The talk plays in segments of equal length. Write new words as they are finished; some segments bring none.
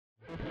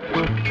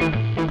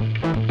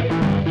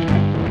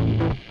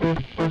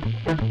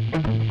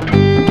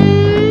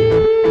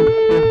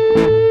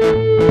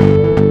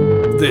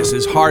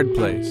is Hard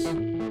Place,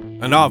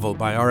 a novel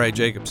by R.A.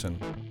 Jacobson.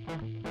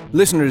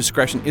 Listener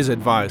discretion is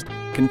advised,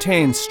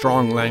 contains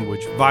strong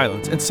language,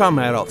 violence, and some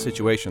adult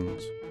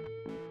situations.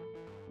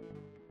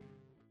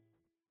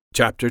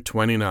 Chapter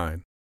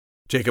 29.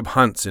 Jacob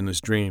hunts in his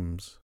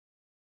dreams.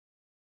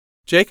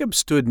 Jacob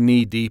stood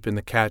knee-deep in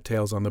the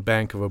cattails on the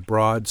bank of a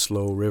broad,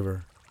 slow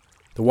river.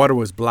 The water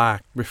was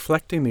black,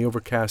 reflecting the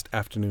overcast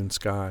afternoon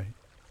sky.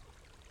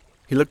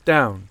 He looked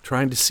down,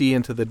 trying to see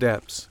into the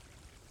depths.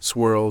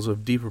 Swirls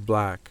of deeper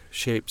black,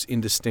 shapes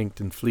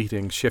indistinct and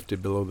fleeting,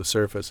 shifted below the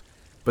surface,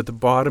 but the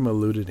bottom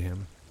eluded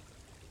him.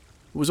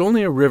 It was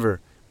only a river,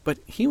 but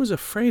he was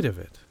afraid of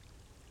it.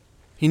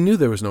 He knew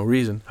there was no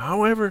reason.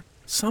 However,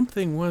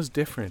 something was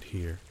different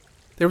here.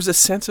 There was a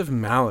sense of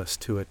malice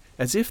to it,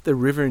 as if the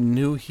river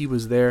knew he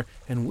was there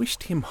and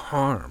wished him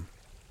harm.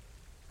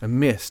 A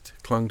mist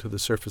clung to the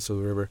surface of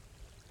the river,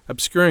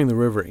 obscuring the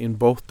river in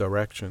both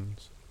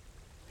directions.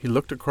 He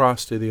looked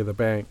across to the other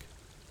bank.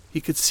 He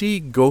could see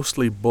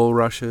ghostly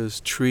bulrushes,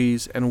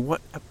 trees, and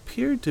what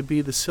appeared to be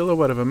the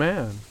silhouette of a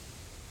man.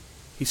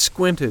 He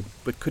squinted,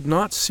 but could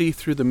not see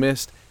through the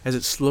mist as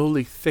it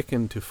slowly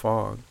thickened to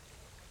fog.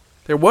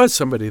 There was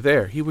somebody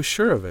there, he was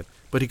sure of it,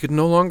 but he could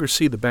no longer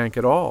see the bank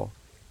at all.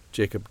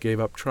 Jacob gave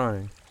up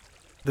trying.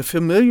 The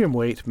familiar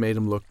weight made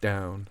him look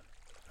down.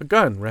 A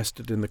gun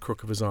rested in the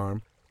crook of his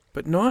arm,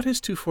 but not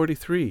his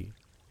 .243. It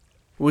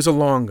was a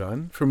long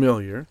gun,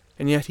 familiar,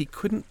 and yet he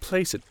couldn't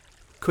place it,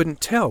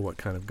 couldn't tell what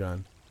kind of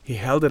gun. He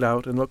held it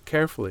out and looked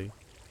carefully.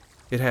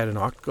 It had an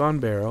octagon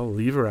barrel,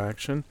 lever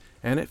action,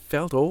 and it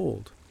felt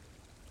old.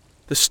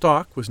 The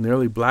stock was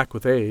nearly black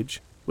with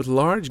age, with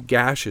large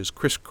gashes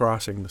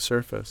crisscrossing the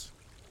surface.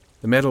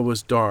 The metal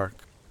was dark,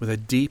 with a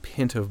deep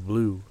hint of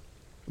blue.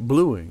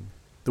 Bluing.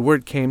 The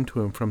word came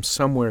to him from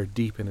somewhere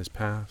deep in his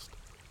past.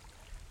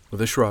 With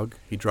a shrug,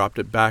 he dropped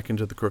it back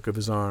into the crook of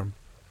his arm.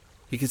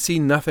 He could see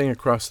nothing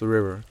across the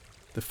river.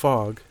 The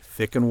fog,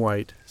 thick and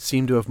white,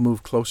 seemed to have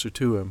moved closer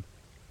to him.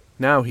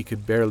 Now he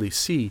could barely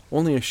see,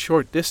 only a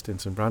short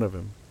distance in front of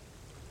him.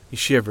 He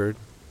shivered,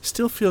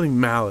 still feeling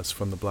malice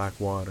from the black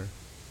water.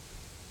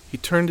 He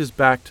turned his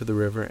back to the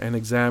river and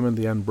examined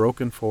the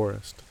unbroken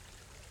forest.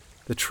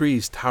 The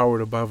trees towered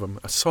above him,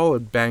 a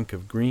solid bank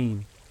of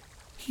green.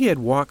 He had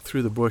walked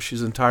through the bush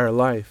his entire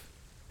life,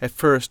 at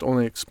first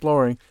only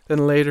exploring,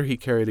 then later he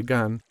carried a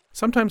gun,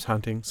 sometimes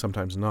hunting,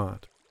 sometimes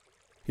not.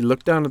 He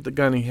looked down at the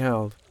gun he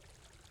held.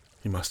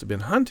 He must have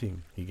been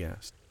hunting, he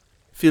guessed.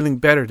 Feeling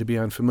better to be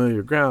on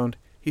familiar ground,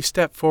 he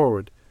stepped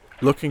forward,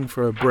 looking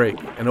for a break,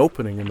 an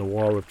opening in the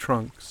wall of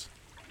trunks.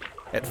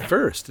 At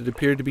first it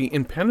appeared to be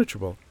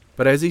impenetrable,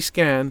 but as he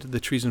scanned, the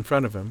trees in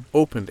front of him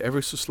opened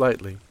ever so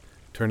slightly.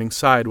 Turning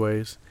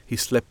sideways, he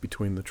slipped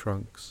between the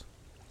trunks.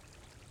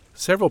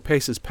 Several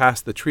paces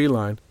past the tree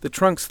line, the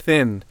trunks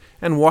thinned,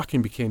 and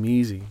walking became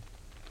easy.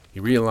 He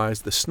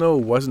realized the snow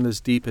wasn't as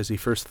deep as he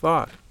first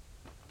thought.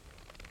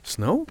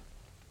 Snow?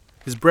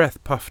 His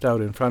breath puffed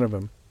out in front of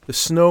him. The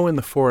snow in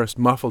the forest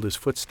muffled his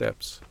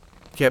footsteps.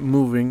 He kept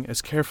moving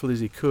as carefully as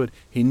he could.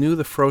 He knew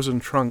the frozen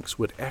trunks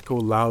would echo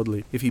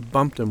loudly if he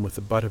bumped them with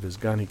the butt of his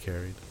gun he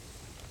carried.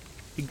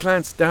 He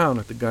glanced down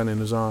at the gun in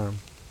his arm.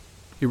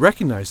 He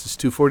recognized his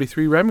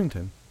 .243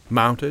 Remington,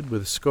 mounted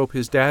with a scope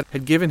his dad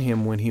had given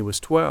him when he was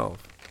 12.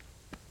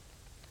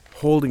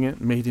 Holding it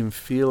made him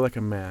feel like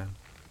a man.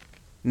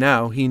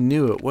 Now he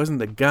knew it wasn't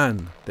the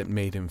gun that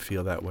made him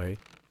feel that way.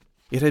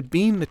 It had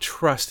been the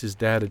trust his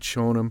dad had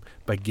shown him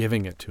by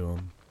giving it to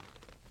him.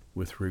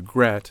 With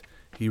regret,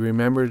 he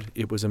remembered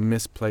it was a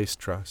misplaced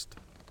trust.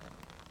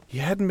 He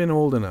hadn't been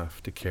old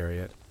enough to carry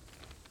it,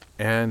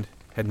 and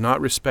had not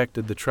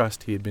respected the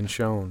trust he had been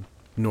shown,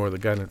 nor the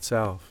gun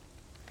itself.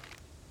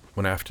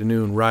 One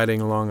afternoon,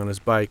 riding along on his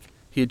bike,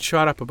 he had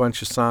shot up a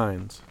bunch of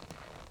signs.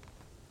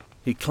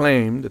 He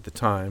claimed, at the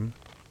time,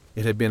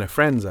 it had been a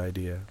friend's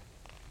idea.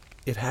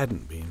 It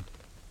hadn't been.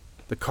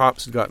 The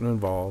cops had gotten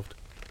involved,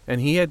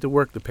 and he had to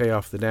work to pay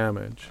off the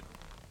damage.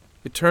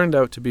 It turned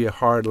out to be a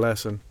hard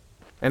lesson,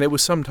 and it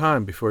was some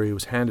time before he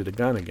was handed a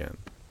gun again.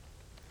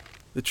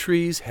 The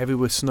trees, heavy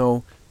with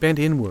snow, bent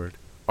inward,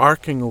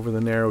 arcing over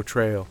the narrow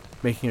trail,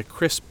 making a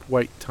crisp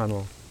white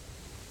tunnel.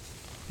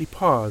 He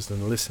paused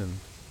and listened.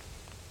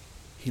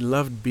 He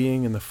loved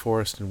being in the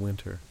forest in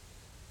winter.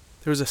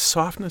 There was a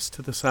softness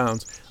to the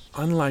sounds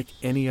unlike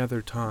any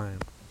other time.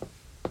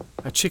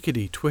 A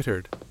chickadee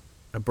twittered.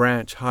 A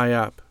branch high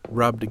up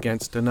rubbed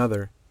against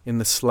another in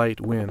the slight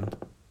wind,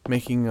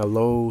 making a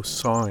low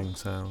sawing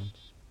sound.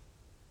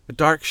 A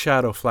dark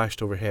shadow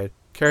flashed overhead,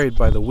 carried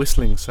by the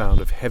whistling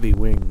sound of heavy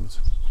wings.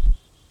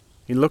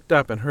 He looked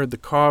up and heard the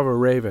caw of a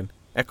raven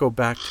echo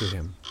back to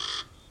him.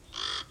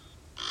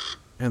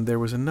 And there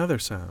was another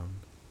sound.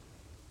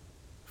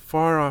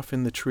 Far off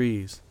in the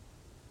trees,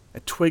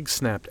 a twig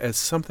snapped as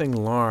something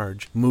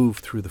large moved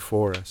through the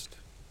forest.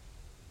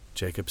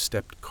 Jacob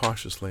stepped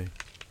cautiously.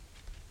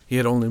 He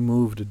had only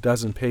moved a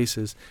dozen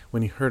paces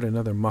when he heard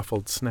another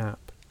muffled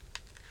snap.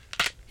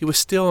 He was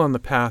still on the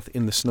path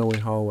in the snowy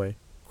hallway.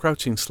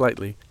 Crouching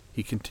slightly,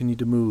 he continued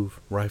to move,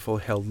 rifle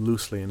held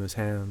loosely in his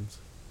hands.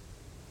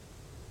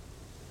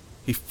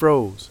 He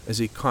froze as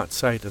he caught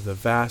sight of the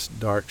vast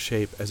dark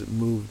shape as it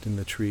moved in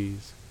the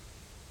trees.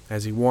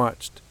 As he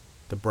watched,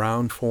 the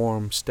brown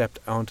form stepped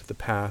onto the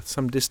path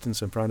some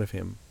distance in front of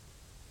him.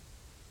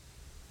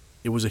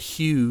 It was a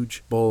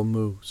huge bull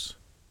moose.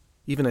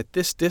 Even at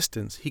this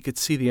distance, he could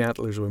see the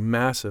antlers were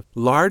massive,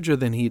 larger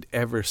than he'd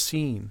ever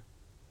seen.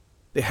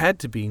 They had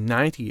to be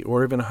 90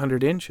 or even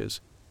 100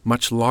 inches,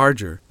 much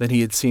larger than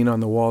he had seen on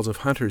the walls of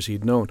hunters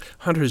he'd known,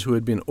 hunters who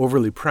had been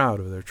overly proud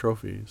of their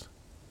trophies.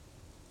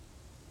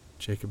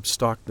 Jacob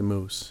stalked the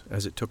moose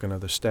as it took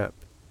another step.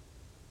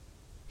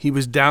 He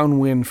was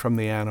downwind from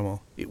the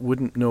animal. It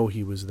wouldn't know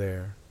he was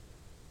there.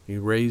 He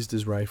raised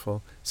his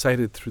rifle,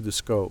 sighted through the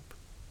scope.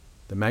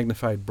 The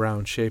magnified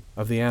brown shape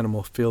of the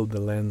animal filled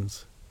the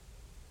lens.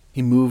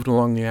 He moved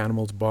along the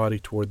animal's body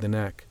toward the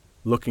neck,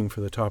 looking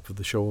for the top of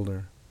the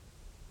shoulder.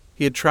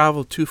 He had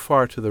traveled too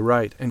far to the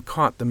right and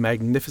caught the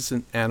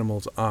magnificent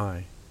animal's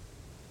eye.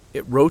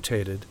 It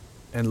rotated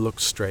and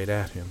looked straight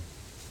at him.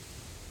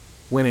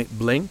 When it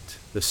blinked,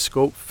 the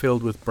scope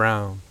filled with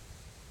brown.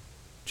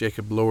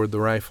 Jacob lowered the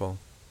rifle.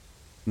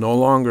 No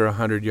longer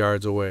 100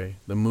 yards away,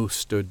 the moose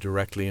stood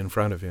directly in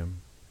front of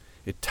him.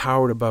 It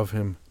towered above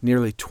him,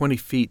 nearly 20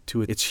 feet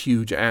to its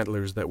huge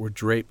antlers that were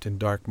draped in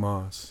dark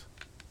moss.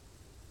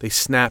 They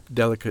snapped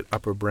delicate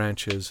upper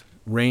branches,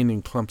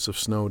 raining clumps of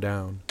snow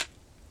down.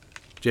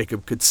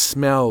 Jacob could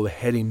smell the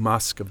heady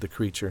musk of the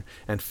creature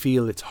and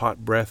feel its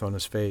hot breath on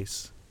his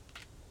face.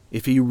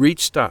 If he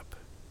reached up,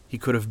 he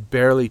could have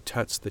barely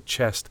touched the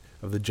chest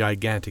of the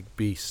gigantic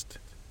beast.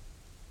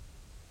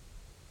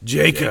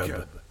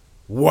 "Jacob,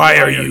 why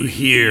are you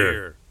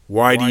here?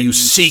 Why do you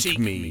seek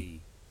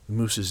me?" The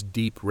moose's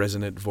deep,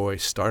 resonant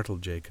voice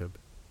startled Jacob.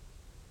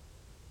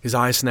 His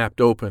eyes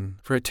snapped open.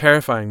 For a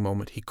terrifying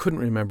moment, he couldn't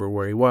remember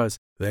where he was.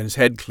 Then his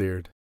head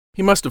cleared.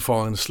 He must have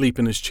fallen asleep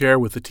in his chair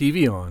with the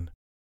TV on.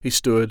 He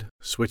stood,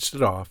 switched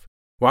it off,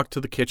 walked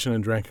to the kitchen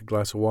and drank a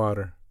glass of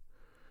water.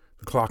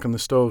 The clock on the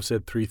stove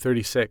said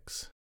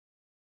 3:36.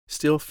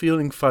 Still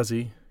feeling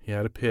fuzzy, he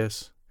had a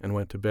piss and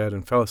went to bed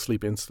and fell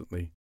asleep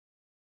instantly.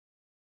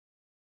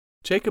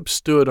 Jacob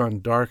stood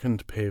on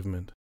darkened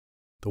pavement.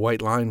 The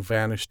white line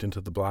vanished into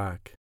the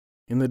black.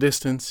 In the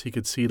distance, he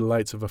could see the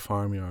lights of a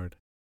farmyard.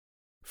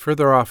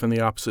 Further off in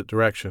the opposite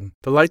direction,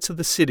 the lights of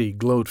the city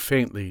glowed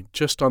faintly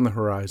just on the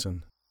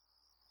horizon.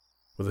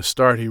 With a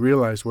start, he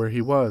realized where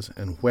he was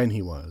and when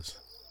he was.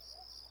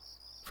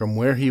 From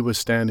where he was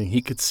standing,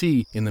 he could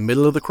see, in the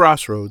middle of the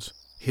crossroads,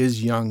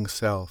 his young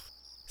self,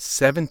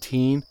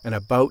 17 and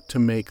about to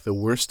make the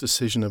worst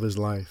decision of his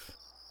life.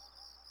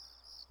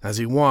 As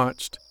he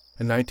watched,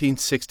 a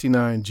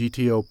 1969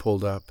 GTO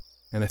pulled up,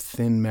 and a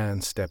thin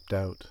man stepped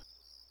out.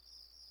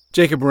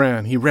 Jacob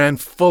ran. He ran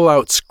full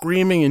out,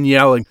 screaming and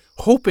yelling,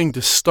 hoping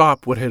to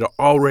stop what had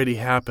already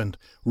happened,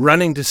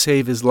 running to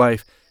save his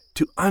life,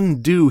 to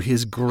undo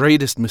his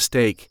greatest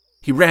mistake.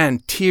 He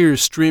ran,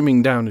 tears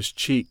streaming down his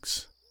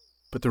cheeks.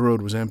 But the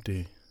road was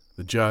empty.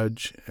 The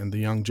judge and the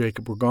young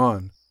Jacob were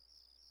gone.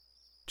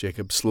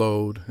 Jacob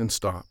slowed and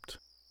stopped.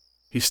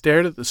 He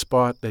stared at the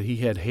spot that he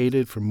had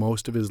hated for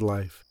most of his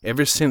life,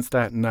 ever since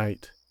that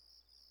night.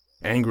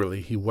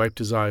 Angrily, he wiped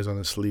his eyes on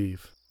his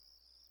sleeve.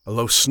 A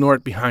low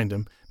snort behind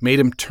him made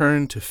him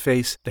turn to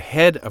face the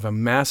head of a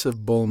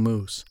massive bull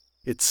moose.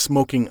 Its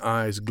smoking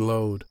eyes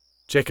glowed.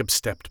 Jacob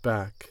stepped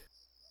back.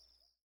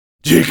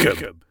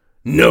 "Jacob,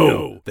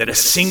 know that a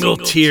single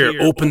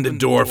tear opened the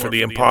door for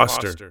the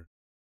imposter.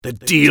 The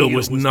deal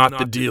was not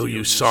the deal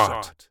you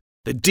sought.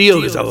 The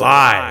deal is a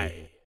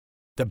lie.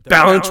 The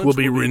balance will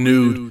be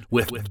renewed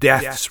with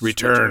death's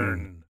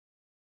return."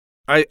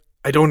 I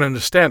don't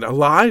understand. A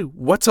lie?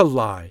 What's a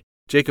lie?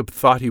 Jacob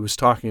thought he was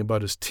talking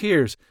about his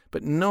tears,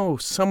 but no,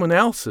 someone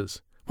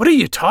else's. What are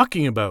you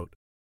talking about?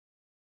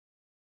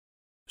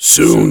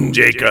 "Soon,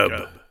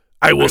 Jacob.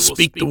 I will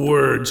speak the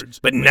words,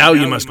 but now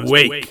you must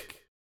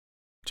wake."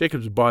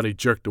 Jacob's body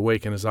jerked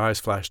awake and his eyes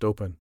flashed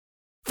open.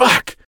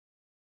 "Fuck!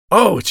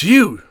 Oh, it's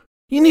you!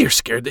 You near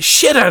scared the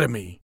shit out of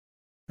me!"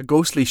 A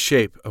ghostly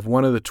shape of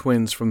one of the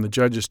twins from the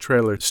judge's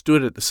trailer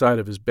stood at the side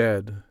of his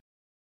bed.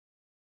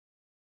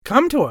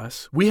 "Come to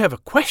us. We have a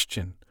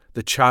question,"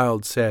 the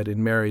child said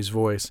in Mary's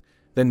voice,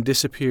 then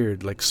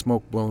disappeared like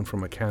smoke blown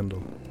from a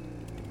candle.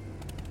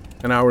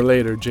 An hour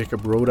later,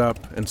 Jacob rode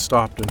up and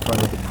stopped in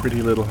front of the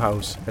pretty little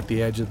house at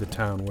the edge of the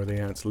town where the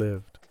aunts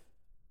lived.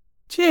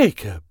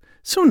 "Jacob,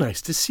 so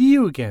nice to see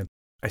you again.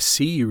 I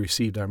see you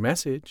received our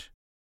message."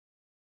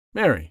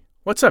 "Mary,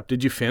 what's up?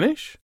 Did you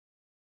finish?"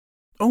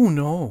 "Oh,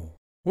 no.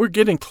 We're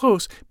getting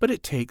close, but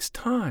it takes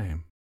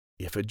time.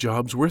 If a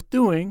job's worth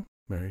doing,"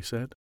 Mary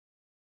said,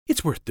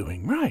 "it's worth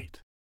doing right.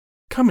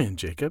 Come in,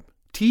 Jacob.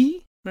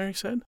 Tea?" Mary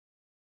said.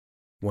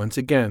 Once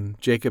again,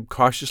 Jacob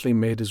cautiously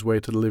made his way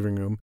to the living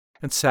room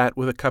and sat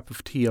with a cup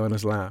of tea on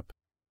his lap.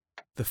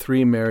 The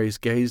three Marys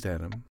gazed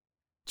at him.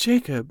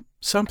 "Jacob,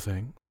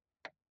 something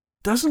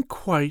doesn't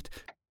quite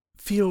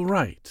feel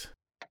right.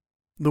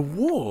 The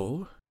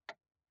wool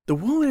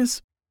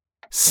is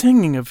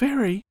singing a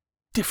very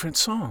different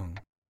song."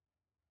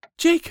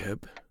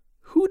 "Jacob,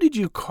 who did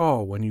you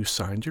call when you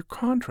signed your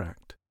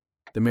contract?"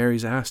 the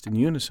Marys asked in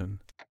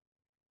unison.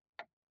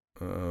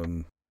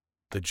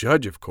 The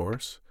judge, of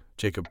course.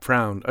 Jacob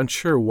frowned,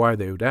 unsure why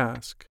they would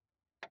ask.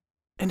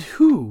 And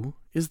who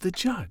is the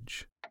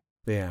judge?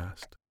 They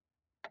asked.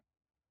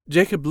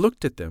 Jacob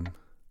looked at them,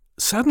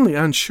 suddenly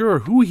unsure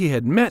who he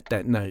had met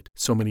that night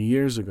so many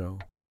years ago.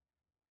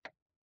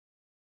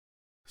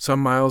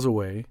 Some miles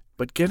away,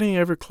 but getting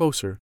ever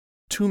closer,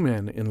 two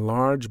men in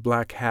large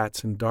black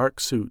hats and dark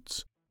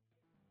suits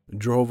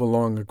drove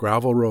along a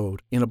gravel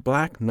road in a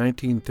black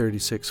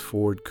 1936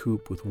 Ford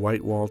coupe with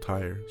white wall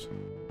tires.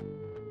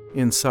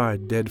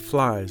 Inside, dead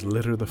flies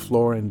litter the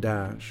floor and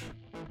dash.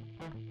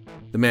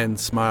 The men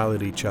smile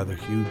at each other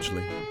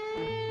hugely.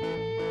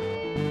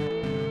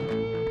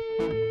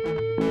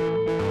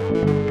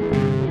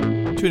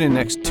 Tune in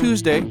next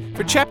Tuesday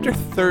for Chapter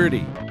 30,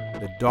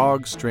 The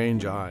Dog's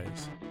Strange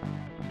Eyes.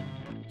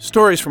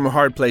 Stories from a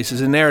Hard Place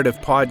is a narrative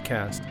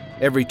podcast.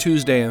 Every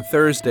Tuesday and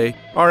Thursday,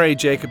 R.A.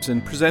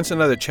 Jacobson presents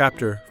another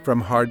chapter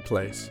from Hard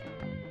Place,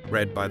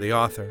 read by the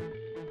author.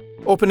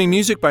 Opening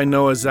music by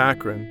Noah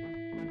Zachrin.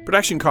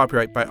 Production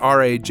copyright by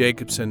R.A.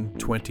 Jacobson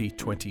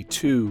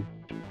 2022.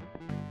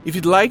 If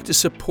you'd like to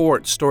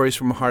support Stories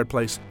from a Hard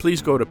Place,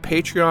 please go to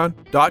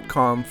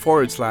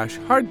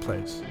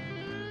patreon.com/hardplace.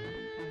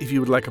 If you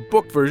would like a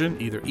book version,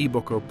 either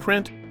ebook or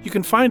print, you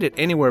can find it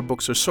anywhere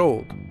books are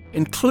sold,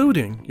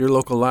 including your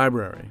local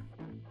library.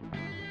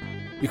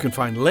 You can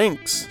find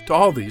links to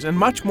all these and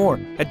much more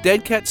at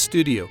Dead Cat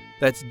Studio.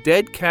 That's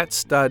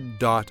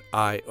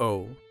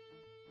deadcatstud.io.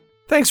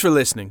 Thanks for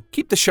listening.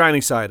 Keep the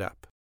shiny side up.